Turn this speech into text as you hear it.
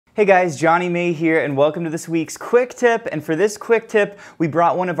Hey guys, Johnny May here, and welcome to this week's Quick Tip. And for this Quick Tip, we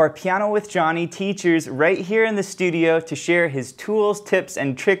brought one of our Piano with Johnny teachers right here in the studio to share his tools, tips,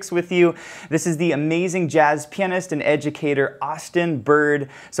 and tricks with you. This is the amazing jazz pianist and educator, Austin Bird.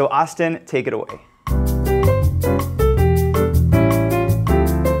 So Austin, take it away.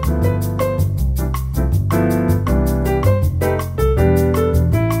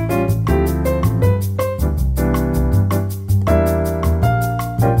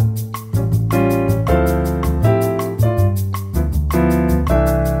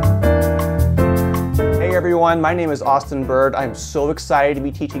 My name is Austin Bird. I'm so excited to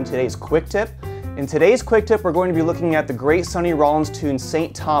be teaching today's Quick Tip. In today's Quick Tip, we're going to be looking at the great Sonny Rollins tune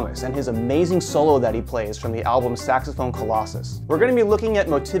St. Thomas and his amazing solo that he plays from the album Saxophone Colossus. We're going to be looking at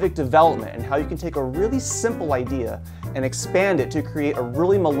motivic development and how you can take a really simple idea and expand it to create a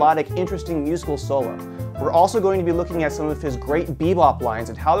really melodic, interesting musical solo. We're also going to be looking at some of his great bebop lines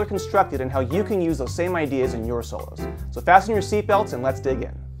and how they're constructed and how you can use those same ideas in your solos. So fasten your seatbelts and let's dig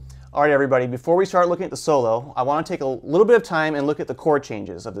in. Alright everybody, before we start looking at the solo, I want to take a little bit of time and look at the chord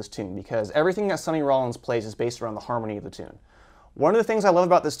changes of this tune because everything that Sonny Rollins plays is based around the harmony of the tune. One of the things I love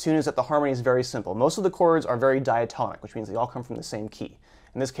about this tune is that the harmony is very simple. Most of the chords are very diatonic, which means they all come from the same key.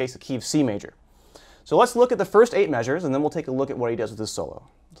 In this case, the key of C major. So let's look at the first 8 measures and then we'll take a look at what he does with his solo.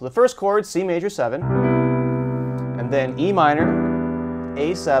 So the first chord, C major 7, and then E minor,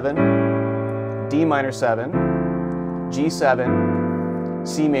 A7, D minor 7, G7,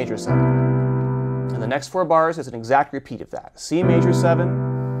 C major 7. And the next 4 bars is an exact repeat of that. C major 7,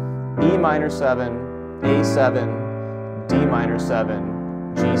 E minor 7, A7, D minor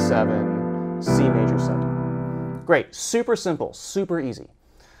 7, G7, C major 7. Great, super simple, super easy.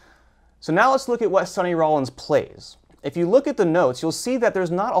 So now let's look at what Sonny Rollins plays. If you look at the notes, you'll see that there's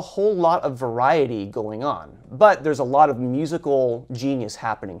not a whole lot of variety going on, but there's a lot of musical genius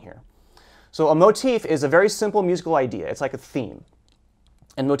happening here. So a motif is a very simple musical idea. It's like a theme.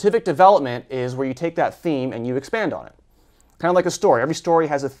 And motivic development is where you take that theme and you expand on it. Kind of like a story. Every story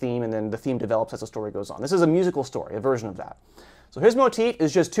has a theme and then the theme develops as the story goes on. This is a musical story, a version of that. So his motif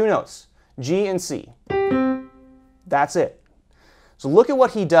is just 2 notes, G and C. That's it. So look at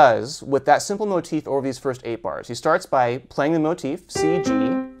what he does with that simple motif over these first 8 bars. He starts by playing the motif, C, G.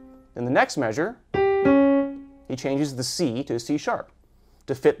 In the next measure, he changes the C to a C sharp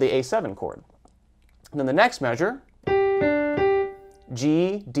to fit the A7 chord. And then the next measure,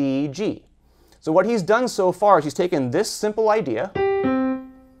 G, D, G. So what he's done so far is he's taken this simple idea,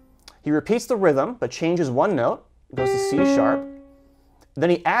 he repeats the rhythm but changes 1 note, goes to C sharp, then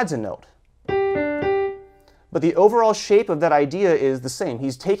he adds a note. But the overall shape of that idea is the same.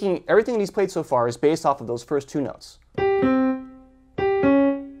 He's taking everything that he's played so far is based off of those first 2 notes.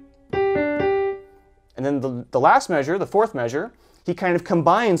 And then the last measure, the 4th measure, he kind of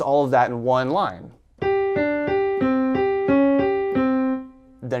combines all of that in one line.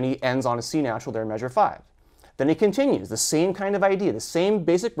 Then he ends on a C natural there in measure 5. Then he continues, the same kind of idea, the same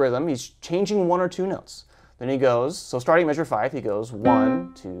basic rhythm, he's changing 1 or 2 notes. Then he goes, so starting at measure 5, he goes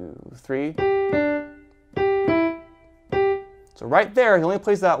 1, 2, 3. So right there, he only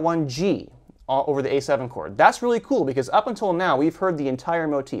plays that 1 G over the A7 chord. That's really cool because up until now, we've heard the entire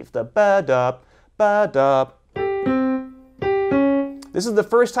motif, the ba-dup, ba-dup. This is the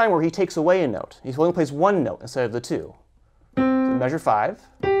first time where he takes away a note. He only plays 1 note instead of the 2. Measure 5,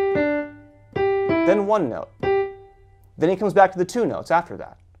 then 1 note. Then he comes back to the 2 notes after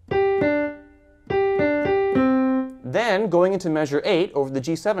that. Then, going into measure 8 over the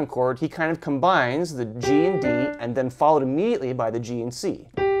G7 chord, he kind of combines the G and D and then followed immediately by the G and C.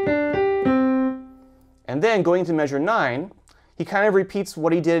 And then, going into measure 9, he kind of repeats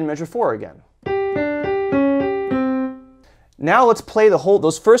what he did in measure 4 again. Now let's play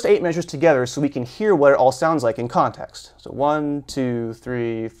those first 8 measures together so we can hear what it all sounds like in context. So 1, 2,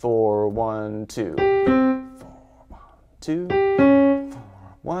 3, 4, 1, 2. 4, 1, 2, 4,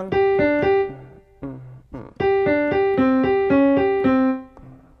 1.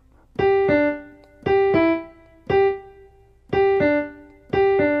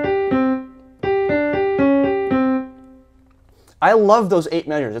 I love those 8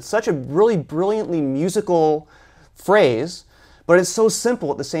 measures. It's such a really brilliantly musical phrase, but it's so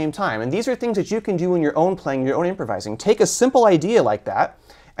simple at the same time. And these are things that you can do in your own playing, your own improvising. Take a simple idea like that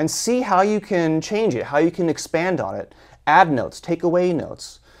and see how you can change it, how you can expand on it, add notes, take away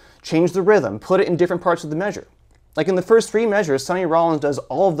notes, change the rhythm, put it in different parts of the measure. Like in the first 3 measures, Sonny Rollins does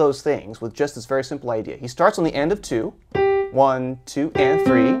all of those things with just this very simple idea. He starts on the end of 2, 1, 2, and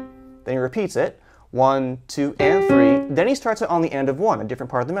 3, then he repeats it, 1, 2, and 3, then he starts it on the end of 1, a different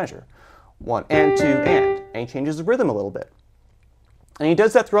part of the measure. 1 and 2 and he changes the rhythm a little bit. And he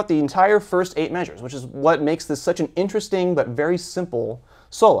does that throughout the entire first 8 measures, which is what makes this such an interesting but very simple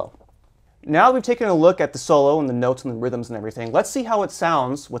solo. Now we've taken a look at the solo and the notes and the rhythms and everything. Let's see how it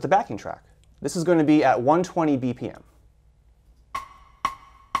sounds with the backing track. This is going to be at 120 BPM.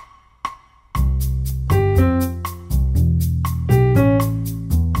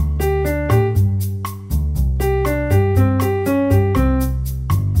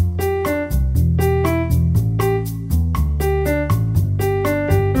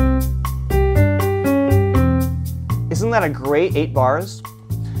 Isn't that a great 8 bars?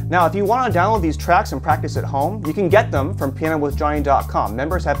 Now, if you want to download these tracks and practice at home, you can get them from pianowithjonny.com.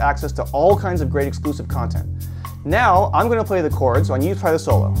 Members have access to all kinds of great exclusive content. Now, I'm going to play the chords, so I need you to try the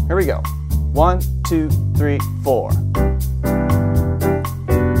solo. Here we go. 1, 2, 3, 4.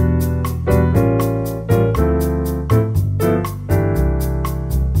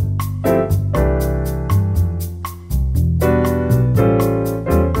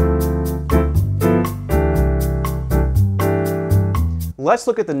 Let's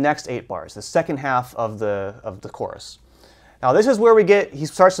look at the next 8 bars, the second half of the chorus. Now this is where he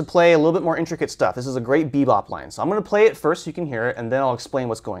starts to play a little bit more intricate stuff. This is a great bebop line. So I'm going to play it first so you can hear it, and then I'll explain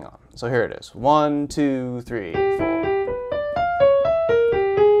what's going on. So here it is. 1, 2, 3, 4.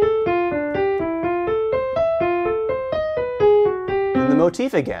 And the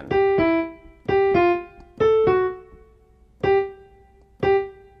motif again.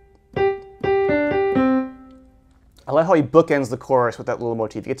 I like how he bookends the chorus with that little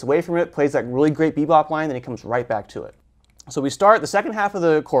motif. He gets away from it, plays that really great bebop line, then he comes right back to it. So we start, the second half of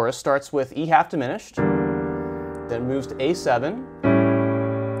the chorus starts with E half diminished, then moves to A7,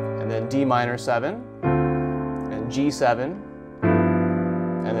 and then D minor 7, and G7,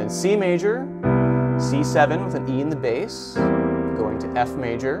 and then C major, C7 with an E in the bass, going to F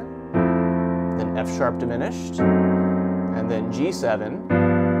major, then F sharp diminished, and then G7,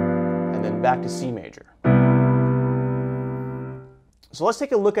 and then back to C major. So let's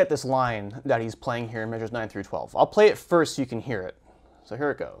take a look at this line that he's playing here in measures 9 through 12. I'll play it first so you can hear it. So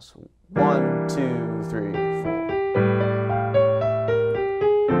here it goes. 1, 2, 3, 4.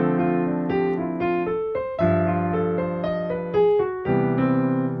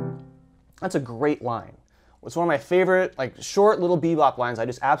 That's a great line. It's one of my favorite, short little bebop lines I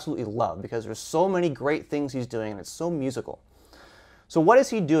just absolutely love because there's so many great things he's doing and it's so musical. So what is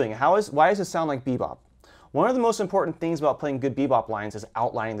he doing? Why does it sound like bebop? One of the most important things about playing good bebop lines is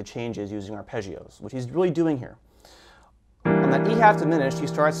outlining the changes using arpeggios, which he's really doing here. On that E half diminished, he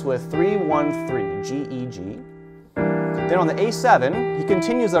starts with 3, 1, 3, G, E, G. Then on the A7, he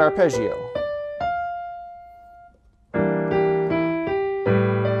continues that arpeggio.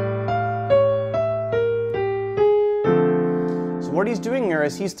 So what he's doing here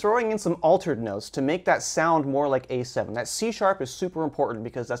is he's throwing in some altered notes to make that sound more like A7. That C sharp is super important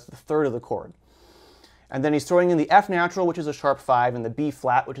because that's the third of the chord. And then he's throwing in the F natural, which is a sharp 5, and the B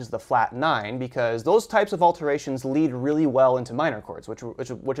flat, which is the flat 9, because those types of alterations lead really well into minor chords, which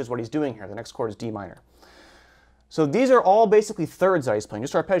is what he's doing here. The next chord is D minor. So these are all basically thirds that he's playing,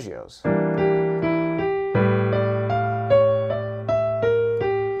 just arpeggios.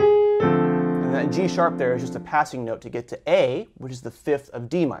 And that G sharp there is just a passing note to get to A, which is the 5th of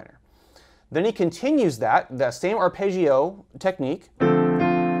D minor. Then he continues that same arpeggio technique,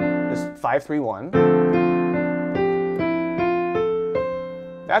 just 5, 3, 1.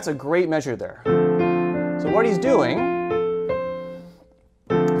 That's a great measure there. So what he's doing,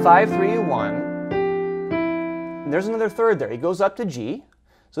 5, 3, 1, and there's another third there. He goes up to G.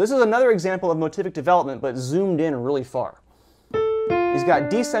 So this is another example of motivic development, but zoomed in really far. He's got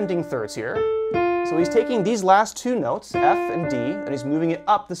descending thirds here. So he's taking these last 2 notes, F and D, and he's moving it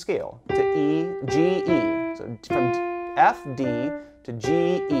up the scale to E, G, E. So from F, D to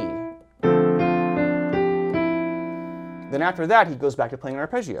G, E. Then after that, he goes back to playing an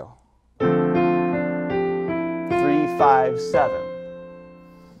arpeggio. 3, 5, 7.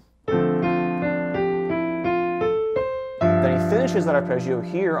 Then he finishes that arpeggio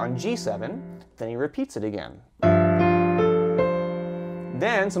here on G7, then he repeats it again.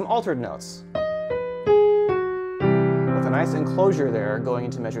 Then some altered notes, with a nice enclosure there going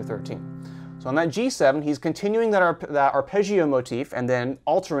into measure 13. So on that G7, he's continuing that arpeggio motif and then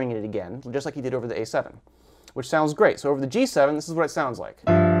altering it again, just like he did over the A7. Which sounds great. So over the G7, this is what it sounds like.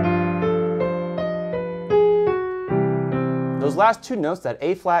 Those last 2 notes, that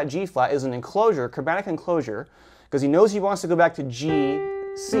A flat, G flat, is an enclosure, chromatic enclosure, because he knows he wants to go back to G,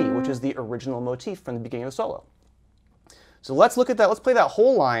 C, which is the original motif from the beginning of the solo. So let's look at that. Let's play that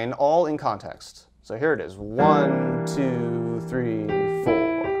whole line all in context. So here it is. 1, 2, 3,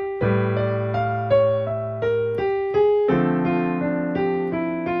 4.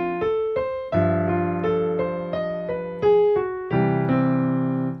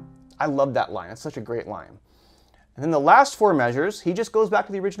 I love that line. It's such a great line. And then the last 4 measures, he just goes back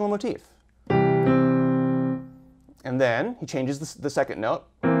to the original motif. And then he changes the second note,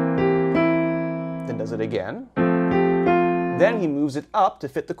 then does it again. Then he moves it up to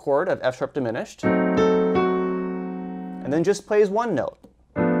fit the chord of F sharp diminished, and then just plays 1 note.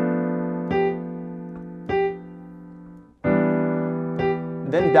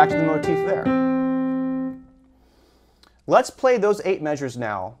 Then back to the motif there. Let's play those 8 measures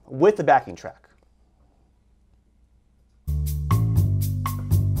now with the backing track.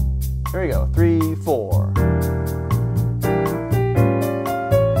 Here we go, 3, 4.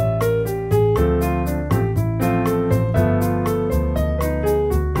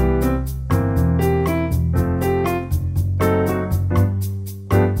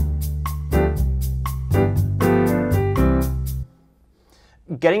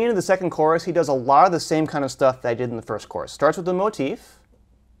 Getting into the second chorus, he does a lot of the same kind of stuff that I did in the first chorus. Starts with the motif,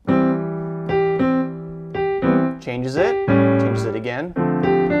 changes it again,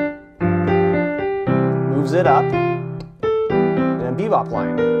 moves it up, and a bebop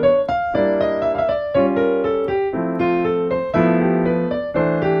line.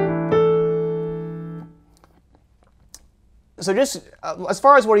 So just as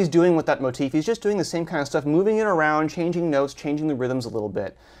far as what he's doing with that motif, he's just doing the same kind of stuff, moving it around, changing notes, changing the rhythms a little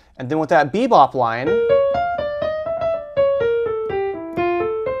bit. And then with that bebop line,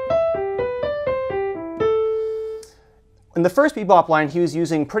 in the first bebop line, he was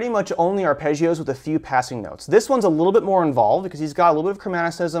using pretty much only arpeggios with a few passing notes. This one's a little bit more involved because he's got a little bit of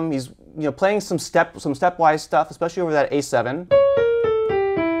chromaticism. He's playing some stepwise stuff, especially over that A7.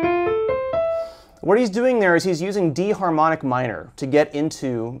 What he's doing there is he's using D harmonic minor to get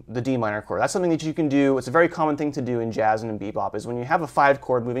into the D minor chord. That's something that you can do. It's a very common thing to do in jazz and in bebop, is when you have a 5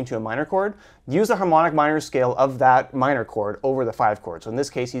 chord moving to a minor chord, use the harmonic minor scale of that minor chord over the 5 chord. So in this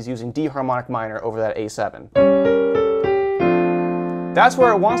case, he's using D harmonic minor over that A7. That's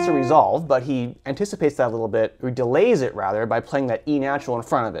where it wants to resolve, but he anticipates that a little bit, or delays it rather, by playing that E natural in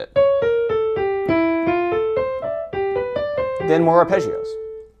front of it. Then more arpeggios.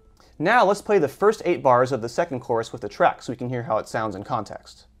 Now let's play the first 8 bars of the second chorus with the track so we can hear how it sounds in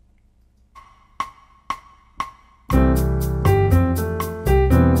context.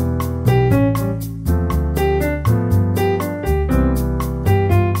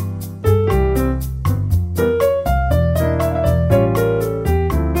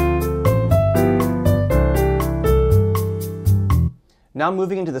 Now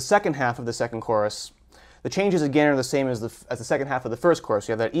moving into the second half of the second chorus, the changes again are the same as the second half of the first chorus.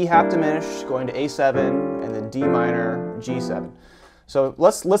 You have that E half diminished going to A7 and then D minor, G7. So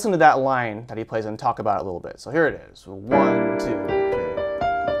let's listen to that line that he plays and talk about it a little bit. So here it is. 1, 2, 3.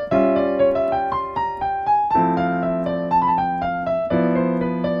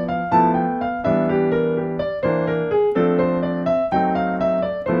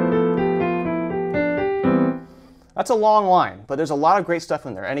 That's a long line, but there's a lot of great stuff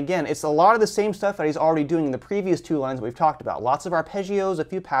in there. And again, it's a lot of the same stuff that he's already doing in the previous 2 lines that we've talked about. Lots of arpeggios, a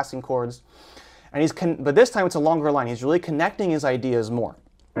few passing chords. And but this time it's a longer line. He's really connecting his ideas more.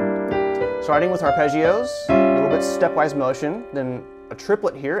 Starting with arpeggios, a little bit stepwise motion, then a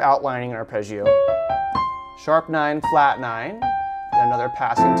triplet here outlining an arpeggio. Sharp 9, flat 9, then another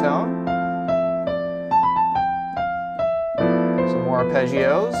passing tone. Some more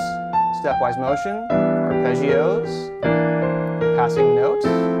arpeggios, stepwise motion. Arpeggios, passing note.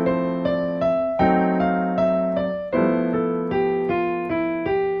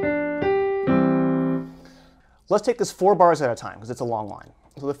 Let's take this 4 bars at a time because it's a long line.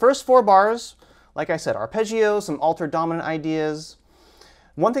 So the first 4 bars, like I said, arpeggios, some altered dominant ideas.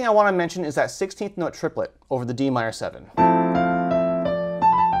 One thing I want to mention is that 16th note triplet over the D minor 7.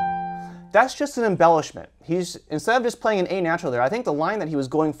 That's just an embellishment. Instead of just playing an A natural there, I think the line that he was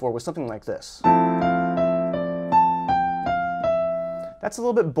going for was something like this. That's a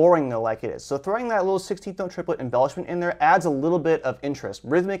little bit boring though, like it is. So throwing that little 16th note triplet embellishment in there adds a little bit of interest,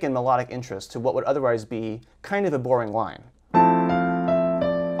 rhythmic and melodic interest, to what would otherwise be kind of a boring line.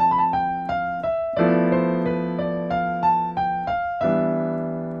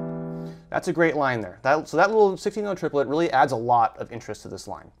 That's a great line there. So that little 16th note triplet really adds a lot of interest to this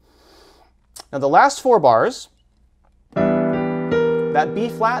line. Now the last 4 bars, that B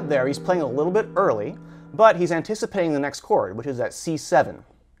flat there, he's playing a little bit early, but he's anticipating the next chord, which is that C7.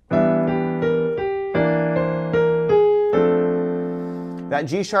 That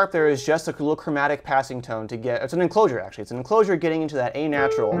G sharp there is just a little chromatic passing tone to get, it's an enclosure actually, it's an enclosure getting into that A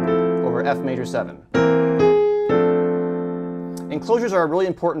natural over F major 7. Enclosures are a really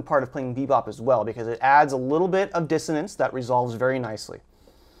important part of playing bebop as well because it adds a little bit of dissonance that resolves very nicely.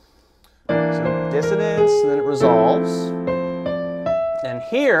 So dissonance, and then it resolves. And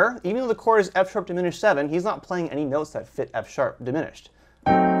here, even though the chord is F sharp diminished 7, he's not playing any notes that fit F sharp diminished.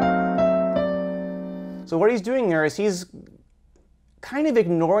 So what he's doing there is he's kind of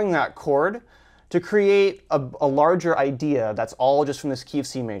ignoring that chord to create a larger idea that's all just from this key of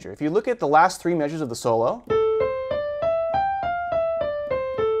C major. If you look at the last 3 measures of the solo,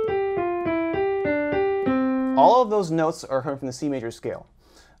 all of those notes are coming from the C major scale.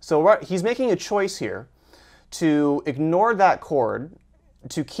 So he's making a choice here to ignore that chord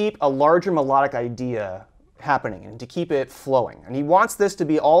to keep a larger melodic idea happening and to keep it flowing. And he wants this to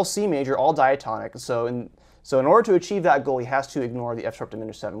be all C major, all diatonic. So in order to achieve that goal, he has to ignore the F sharp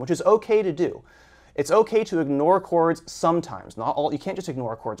diminished 7, which is okay to do. It's okay to ignore chords sometimes. Not all. You can't just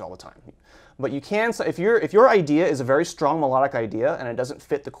ignore chords all the time. But you can, if your idea is a very strong melodic idea and it doesn't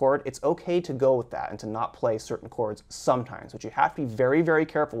fit the chord, it's okay to go with that and to not play certain chords sometimes. But you have to be very, very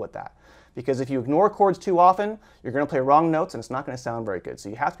careful with that. Because if you ignore chords too often, you're going to play wrong notes and it's not going to sound very good. So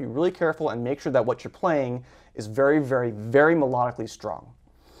you have to be really careful and make sure that what you're playing is very, very, very melodically strong.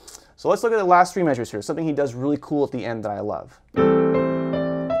 So let's look at the last 3 measures here, something he does really cool at the end that I love.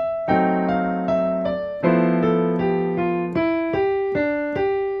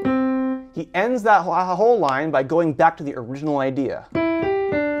 He ends that whole line by going back to the original idea.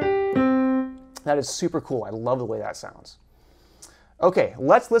 That is super cool. I love the way that sounds. Okay,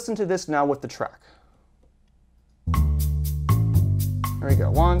 let's listen to this now with the track. There we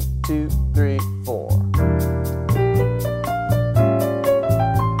go. 1, 2, 3, 4.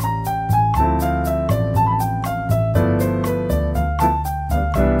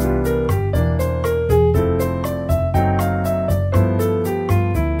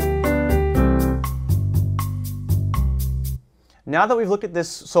 Now that we've looked at this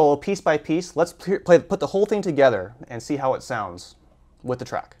solo piece by piece, let's put the whole thing together and see how it sounds with the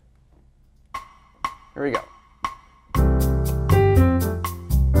track. Here we go.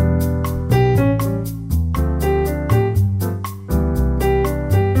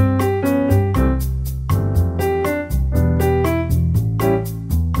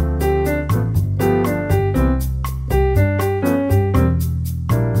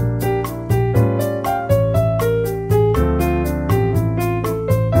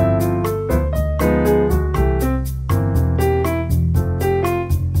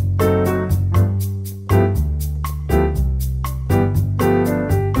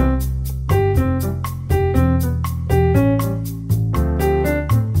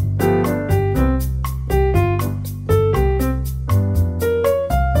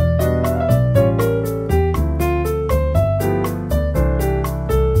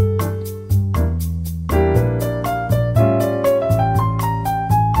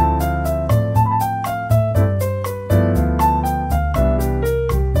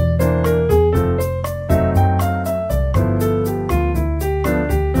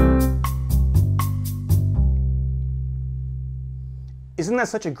 Isn't that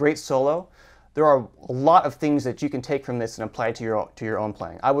such a great solo? There are a lot of things that you can take from this and apply to your own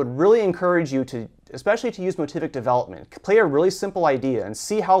playing. I would really encourage you to, especially to use motivic development. Play a really simple idea and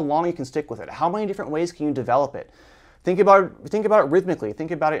see how long you can stick with it. How many different ways can you develop it? Think about it rhythmically, think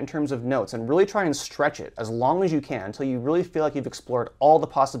about it in terms of notes, and really try and stretch it as long as you can until you really feel like you've explored all the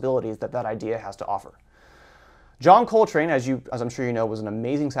possibilities that that idea has to offer. John Coltrane, as I'm sure you know, was an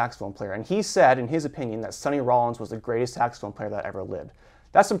amazing saxophone player, and he said, in his opinion, that Sonny Rollins was the greatest saxophone player that ever lived.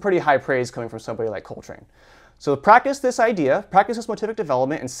 That's some pretty high praise coming from somebody like Coltrane. So practice this idea, practice this motivic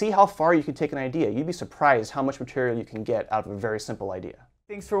development, and see how far you can take an idea. You'd be surprised how much material you can get out of a very simple idea.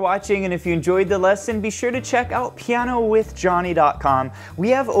 Thanks for watching, and if you enjoyed the lesson, be sure to check out pianowithjonny.com. We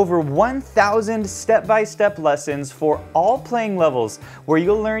have over 1,000 step-by-step lessons for all playing levels, where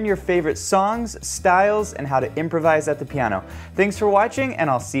you'll learn your favorite songs, styles, and how to improvise at the piano. Thanks for watching, and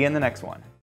I'll see you in the next one.